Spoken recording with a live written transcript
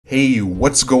Hey,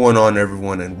 what's going on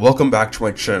everyone, and welcome back to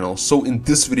my channel. So in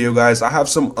this video guys, I have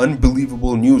some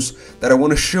unbelievable news that I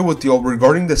want to share with y'all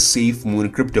regarding the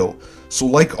Safemoon crypto. So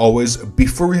like always,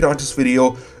 before we head on to this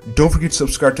video, don't forget to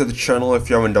subscribe to the channel if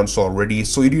you haven't done so already,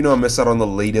 so you do not miss out on the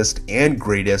latest and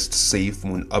greatest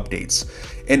Safemoon updates.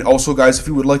 And also guys, if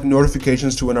you would like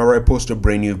notifications to whenever I post a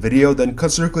brand new video, then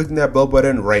consider clicking that bell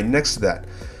button right next to that.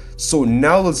 So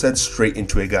now let's head straight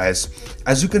into it guys.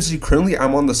 As you can see, currently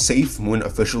I'm on the Safemoon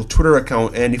official Twitter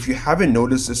account, and if you haven't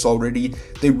noticed this already,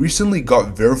 they recently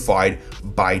got verified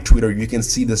by Twitter. You can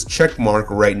see this check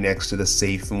mark right next to the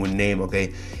Safemoon name,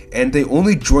 okay? And they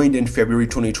only joined in February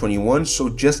 2021, so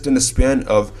just in the span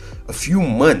of a few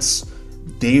months,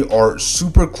 they are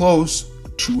super close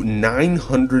to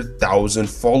 900,000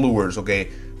 followers, okay?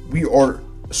 We are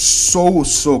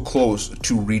so close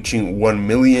to reaching 1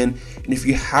 million, and if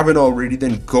you haven't already,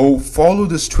 then go follow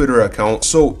this Twitter account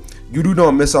so you do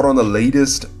not miss out on the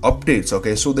latest updates,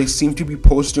 okay? So they seem to be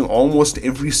posting almost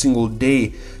every single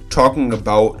day talking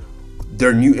about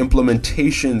their new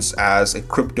implementations as a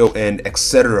crypto and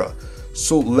etc.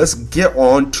 So let's get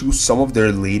on to some of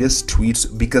their latest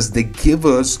tweets because they give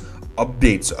us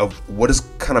updates of what is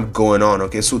kind of going on,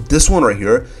 okay? So this one right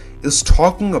here is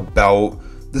talking about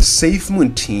the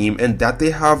Safemoon team and that they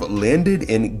have landed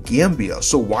in Gambia.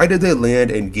 So why did they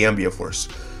land in Gambia first?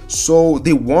 So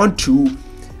they want to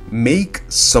make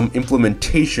some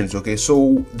implementations, okay?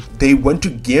 So they went to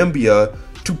Gambia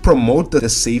to promote the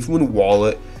Safemoon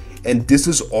wallet, and this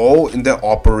is all in the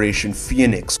Operation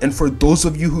Phoenix. And for those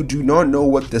of you who do not know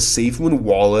what the Safemoon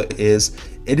wallet is,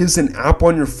 it is an app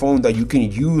on your phone that you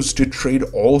can use to trade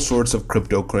all sorts of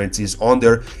cryptocurrencies on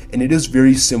there, and it is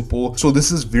very simple. So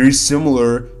this is very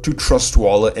similar to Trust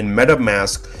Wallet and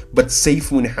MetaMask, but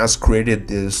Safemoon has created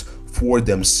this for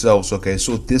themselves, okay?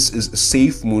 So this is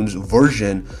Safemoon's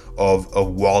version of a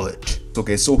wallet.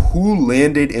 Okay, so who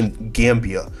landed in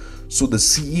Gambia? So the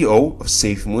CEO of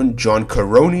Safemoon, John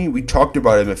Caroni, we talked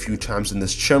about him a few times in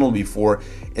this channel before,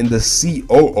 and the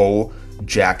COO,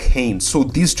 Jack Haynes. So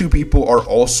these two people are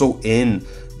also in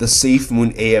the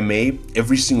Safemoon AMA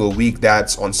every single week.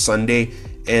 That's on Sunday,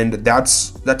 and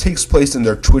that takes place in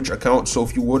their Twitch account. So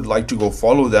if you would like to go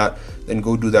follow that, then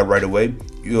go do that right away.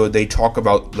 They talk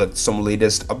about like some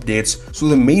latest updates. So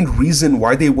the main reason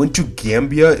why they went to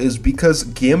Gambia is because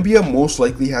Gambia most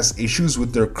likely has issues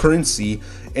with their currency,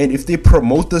 and if they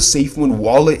promote the Safemoon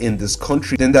wallet in this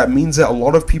country, then that means that a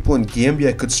lot of people in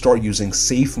Gambia could start using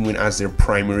Safemoon as their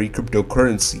primary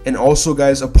cryptocurrency. And also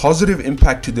guys, a positive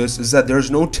impact to this is that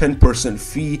there's no 10%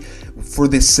 fee for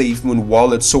the Safemoon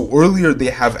wallet. So earlier they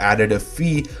have added a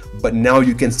fee, but now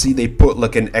you can see they put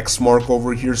like an X mark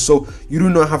over here, so you do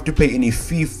not have to pay any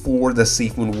fee for the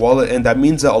Safemoon wallet, and that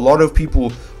means that a lot of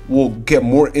people will get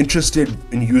more interested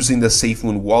in using the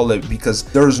Safemoon wallet because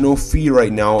there is no fee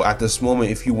right now at this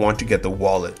moment if you want to get the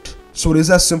wallet. So it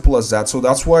is as simple as that. So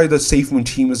that's why the Safemoon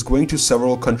team is going to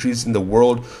several countries in the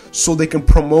world so they can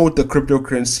promote the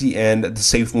cryptocurrency and the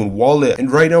Safemoon wallet.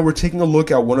 And right now we're taking a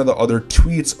look at one of the other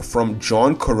tweets from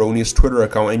John Caroni's Twitter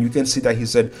account, and you can see that he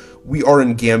said, "We are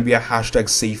in Gambia, hashtag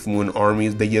Safemoon army."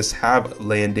 They just have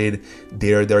landed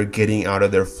there. They're getting out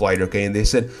of their flight, okay? And they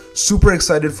said, super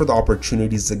excited for the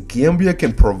opportunities that Gambia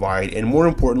can provide, and more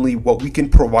importantly, what we can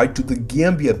provide to the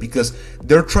Gambia, because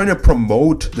they're trying to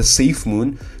promote the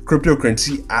Safemoon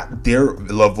cryptocurrency at their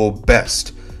level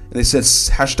best. And they said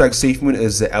hashtag Safemoon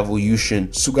is the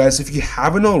evolution. So guys, if you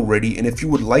haven't already, and if you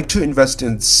would like to invest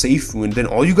in Safemoon, then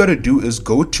all you got to do is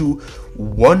go to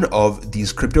one of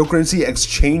these cryptocurrency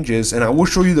exchanges, and I will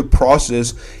show you the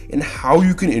process and how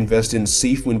you can invest in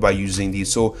Safemoon by using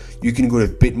these. So you can go to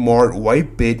Bitmart,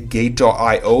 Whitebit,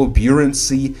 Gate.io,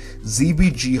 BRNC,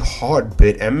 ZBG,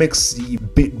 Hotbit, MXC,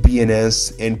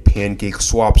 BitBNS, and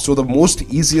PancakeSwap. So the most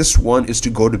easiest one is to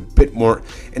go to Bitmart,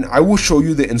 and I will show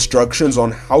you the instructions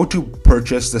on how to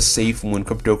purchase the Safemoon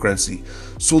cryptocurrency.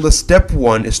 So the step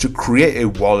one is to create a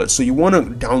wallet. So you want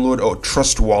to download a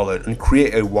Trust Wallet and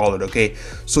create a wallet, okay?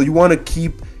 So you want to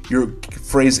keep your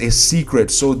phrase a secret,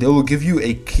 so they will give you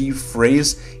a key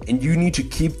phrase, and you need to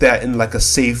keep that in like a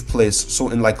safe place, so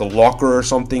in like a locker or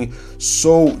something.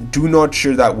 So do not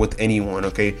share that with anyone,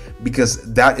 okay? Because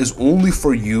that is only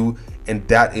for you, and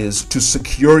that is to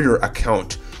secure your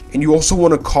account. And you also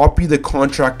want to copy the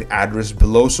contract address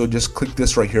below, so just click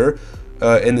this right here,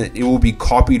 and then it will be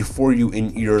copied for you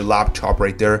in your laptop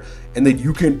right there, and then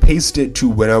you can paste it to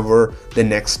whenever the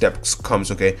next step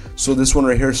comes, okay? So this one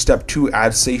right here, step 2,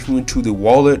 add Safemoon to the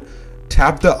wallet.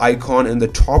 Tap the icon in the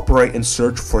top right and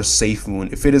search for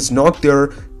Safemoon. If it is not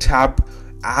there, tap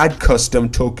add custom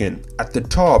token. At the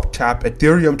top, tap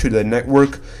Ethereum to the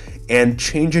network and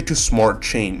change it to smart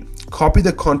chain. copy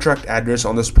the contract address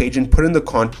on this page and put in the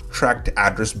contract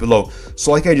address below.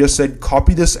 So like I just said,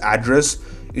 copy this address.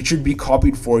 It should be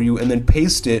copied for you, and then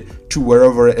paste it to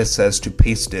wherever it says to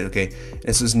paste it. Okay, and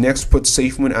it says next put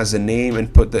Safemoon as a name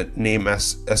and put the name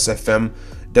as SFM.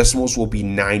 Decimals will be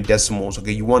 9 decimals.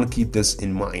 Okay, you want to keep this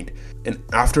in mind. And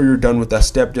after you're done with that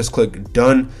step, just click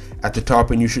done at the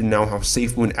top and you should now have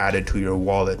Safemoon added to your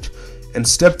wallet. And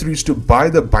step 3 is to buy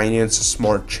the Binance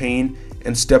Smart Chain,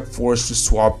 and step 4 is to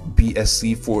swap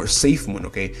BSC for Safemoon.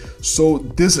 Okay, so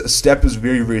this step is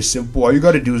very simple. All you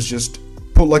got to do is just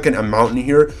put like an amount in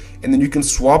here, and then you can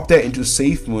swap that into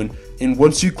Safemoon, and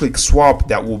once you click swap,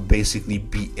 that will basically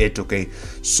be it. Okay,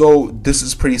 so this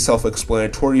is pretty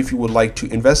self-explanatory. If you would like to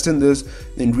invest in this,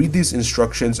 then read these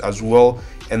instructions as well,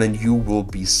 and then you will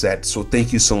be set. So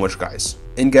thank you so much, guys.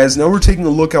 And guys, now we're taking a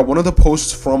look at one of the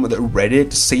posts from the Reddit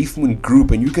Safemoon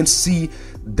group, and you can see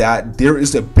that there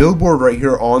is a billboard right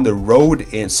here on the road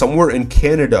and somewhere in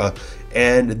Canada.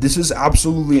 And this is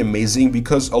absolutely amazing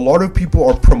because a lot of people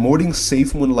are promoting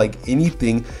Safemoon like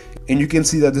anything. And you can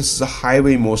see that this is a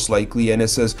highway most likely, and it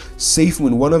says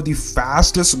Safemoon, one of the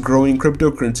fastest growing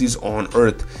cryptocurrencies on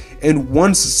earth. And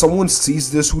once someone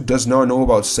sees this who does not know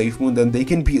about Safemoon, then they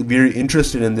can be very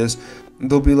interested in this.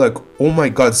 They'll be like, oh my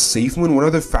god, Safemoon, one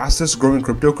of the fastest growing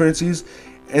cryptocurrencies.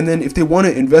 And then if they want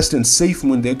to invest in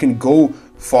Safemoon, they can go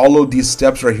follow these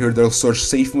steps right here. They'll search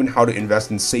Safemoon, how to invest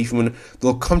in Safemoon.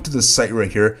 They'll come to the site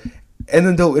right here, and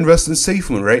then they'll invest in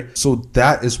Safemoon, right? So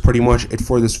that is pretty much it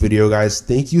for this video, guys.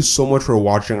 Thank you so much for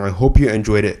watching. I hope you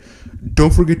enjoyed it.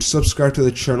 Don't forget to subscribe to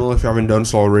the channel if you haven't done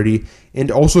so already,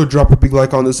 and also drop a big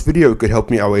like on this video. It could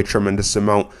help me out a tremendous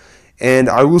amount. And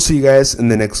I will see you guys in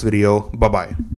the next video. Bye bye.